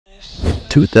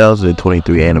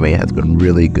2023 anime has been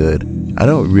really good. I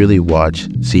don't really watch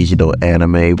seasonal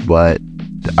anime, but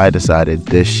I decided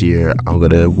this year I'm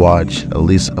going to watch at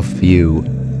least a few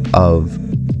of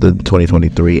the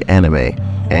 2023 anime.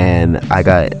 And I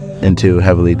got into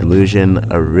Heavenly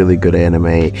Delusion, a really good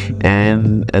anime,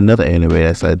 and another anime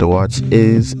I decided to watch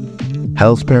is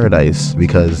Hell's Paradise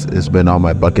because it's been on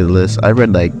my bucket list. I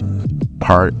read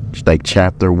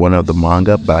chapter 1 of the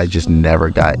manga, but I just never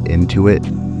got into it.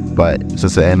 But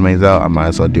since the anime's out, I might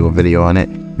as well do a video on it.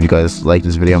 If you guys like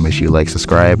this video, make sure you like,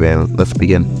 subscribe, and let's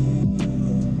begin.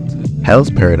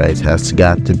 Hell's Paradise has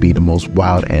got to be the most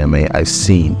wild anime I've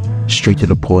seen. Straight to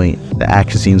the point, the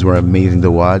action scenes were amazing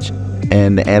to watch,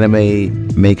 and the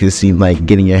anime makes it seem like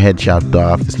getting your head chopped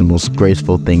off is the most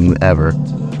graceful thing ever.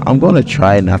 I'm going to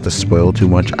try not to spoil too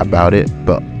much about it,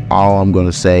 but all I'm going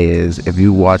to say is if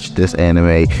you watch this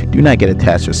anime, do not get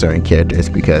attached to certain characters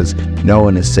because no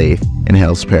one is safe in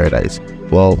Hell's Paradise.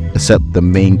 Well, except the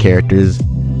main characters,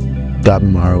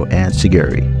 Gabimaru and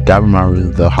Suguri.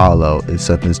 Gabimaru the Hollow is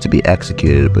sentenced to be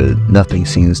executed, but nothing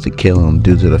seems to kill him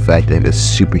due to the fact that his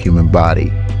superhuman body.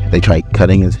 They try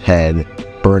cutting his head,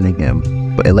 burning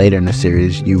him, but later in the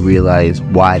series you realize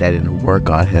why that didn't work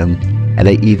on him, and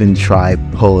they even try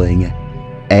pulling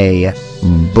a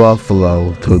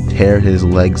buffalo to tear his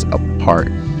legs apart.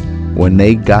 When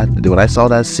I saw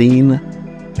that scene,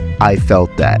 I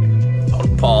felt that.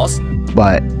 Pause.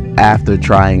 But after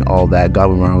trying all that,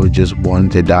 Gabimaru just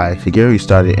wanted to die. Suguri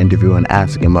started interviewing and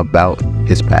asking him about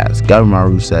his past.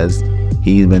 Gabimaru says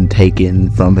he's been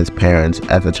taken from his parents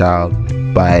as a child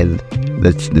by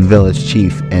the village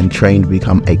chief and trained to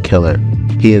become a killer.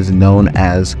 He is known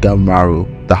as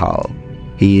Gabimaru the Hollow.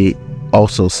 He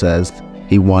also says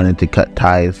he wanted to cut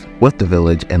ties with the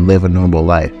village and live a normal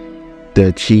life.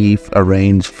 The chief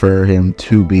arranged for him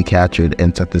to be captured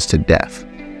and sentenced to death.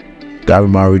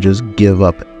 Gabimaru just gave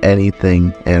up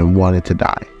anything and wanted to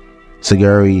die.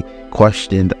 Suguri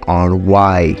questioned on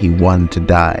why he wanted to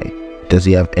die. Does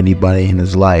he have anybody in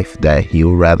his life that he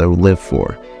would rather live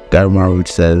for? Gabimaru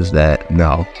says that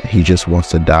no, he just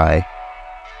wants to die.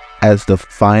 As the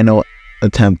final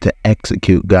attempt to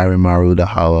execute Gabimaru the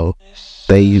Hollow,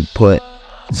 they put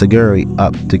Suguri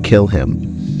up to kill him,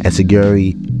 and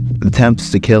Suguri attempts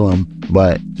to kill him,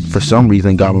 but for some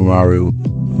reason Gabimaru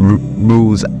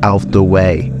moves out the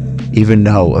way, even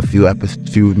though a few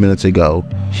minutes ago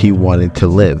he wanted to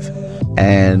live.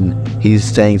 And he's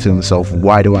saying to himself,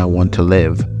 why do I want to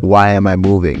live? Why am I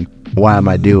moving? Why am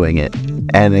I doing it?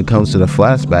 And it comes to the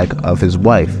flashback of his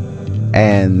wife,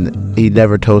 and he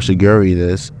never told Suguri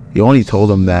this. He only told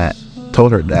her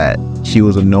that she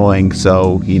was annoying,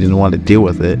 so he didn't want to deal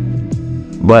with it.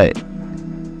 But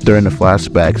during the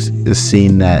flashbacks, it's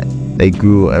seen that they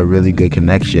grew a really good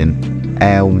connection,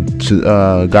 and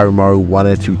Gabimaru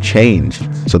wanted to change,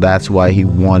 so that's why he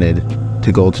wanted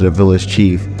to go to the village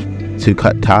chief to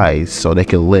cut ties so they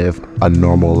could live a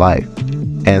normal life.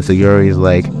 And Suguri is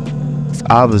like, it's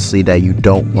obviously that you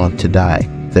don't want to die.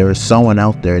 There is someone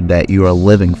out there that you are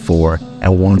living for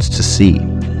and wants to see.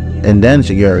 And then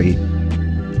Suguri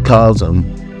tells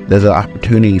him, there's an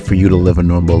opportunity for you to live a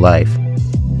normal life.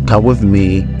 Come with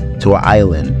me to an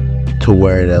island to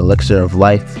where the elixir of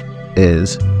life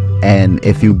is, and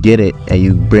if you get it and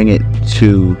you bring it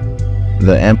to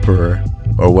the emperor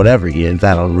or whatever he is,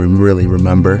 I don't really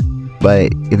remember,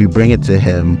 but if you bring it to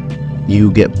him,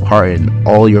 you get pardoned.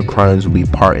 All your crimes will be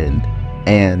pardoned.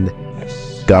 And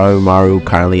Gabimaru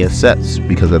kindly accepts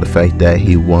because of the fact that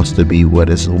he wants to be with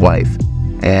his wife.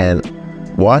 And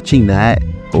watching that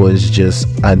was just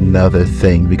another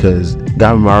thing, because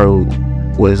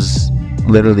Gabimaru was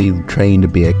literally trained to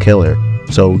be a killer,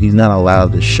 so he's not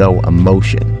allowed to show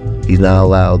emotion. He's not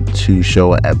allowed to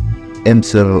show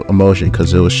instant emotion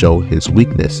because it will show his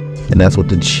weakness, and that's what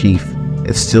the chief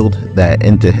instilled that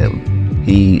into him.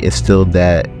 He instilled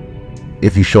that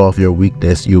if you show off your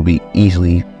weakness, you'll be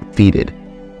easily defeated.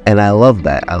 And I love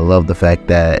that. I love the fact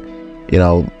that, you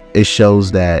know, it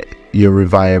shows that your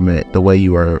environment, the way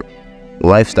your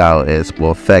lifestyle is,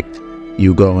 will affect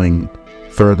you going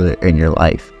further in your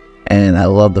life. And I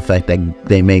love the fact that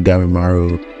they made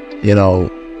Gabimaru, you know,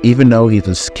 even though he's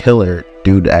a killer,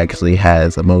 dude actually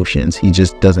has emotions. He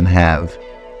just doesn't have,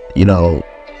 you know,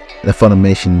 the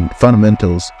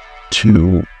fundamentals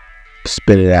to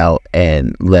spit it out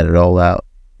and let it all out.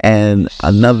 And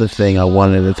another thing I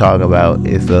wanted to talk about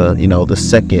is the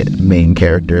second main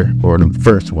character, or the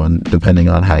first one, depending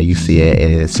on how you see it,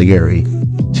 is Suguri.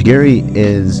 Suguri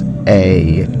is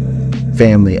a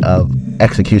family of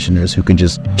executioners who can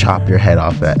just chop your head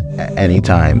off at any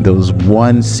time. There was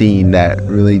one scene that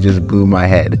really just blew my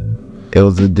head. It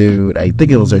was a dude, I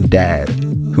think it was her dad,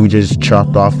 who just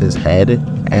chopped off his head,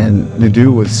 and the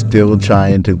dude was still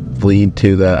trying to plead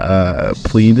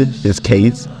his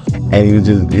case,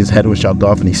 and his head was chopped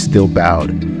off and he still bowed.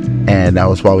 And that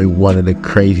was probably one of the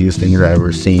craziest things I've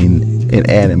ever seen in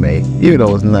anime, even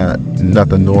though it's not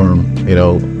the norm. You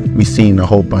know, we've seen a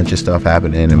whole bunch of stuff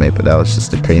happen in anime, but that was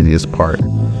just the craziest part.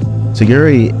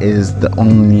 Sugiri is the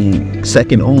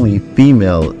second only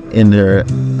female in their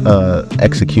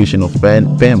executional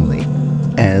family,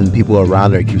 and people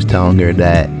around her keeps telling her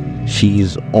that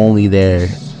she's only there,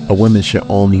 a woman should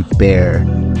only bear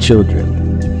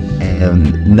children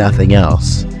and nothing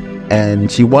else.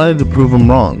 And she wanted to prove him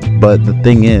wrong, but the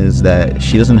thing is that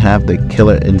she doesn't have the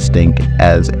killer instinct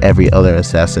as every other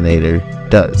assassinator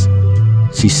does.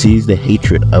 She sees the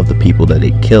hatred of the people that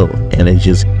they kill, and it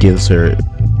just gives her,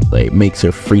 like, makes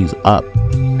her freeze up.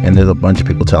 And there's a bunch of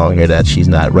people telling her that she's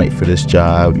not right for this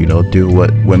job, you know, do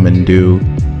what women do,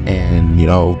 and, you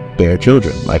know, bear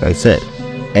children, like I said.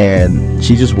 And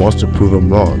she just wants to prove him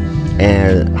wrong.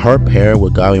 And her pair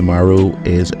with Gabimaru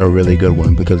is a really good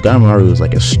one, because Gabimaru is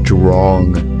like a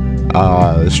strong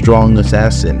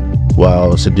assassin,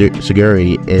 while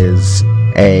Sugiri is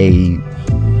a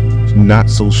not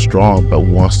so strong but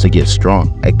wants to get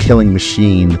strong. A killing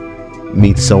machine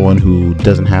meets someone who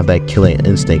doesn't have that killing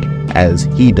instinct as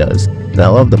he does. And I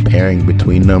love the pairing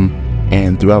between them,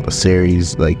 and throughout the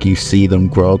series, like, you see them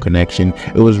grow a connection.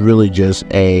 It was really just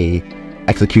a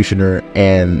executioner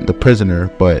and the prisoner,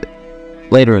 but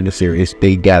later in the series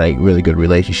they got a really good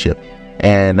relationship.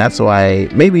 And that's why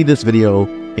maybe this video,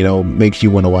 you know, makes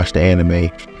you want to watch the anime.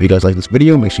 If you guys like this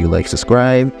video, make sure you like,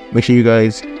 subscribe, make sure you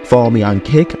guys follow me on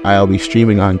Kick. I'll be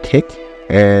streaming on Kick,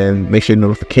 and make sure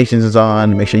notifications is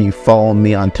on. Make sure you follow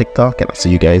me on TikTok, and I'll see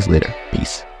you guys later.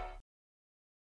 Peace.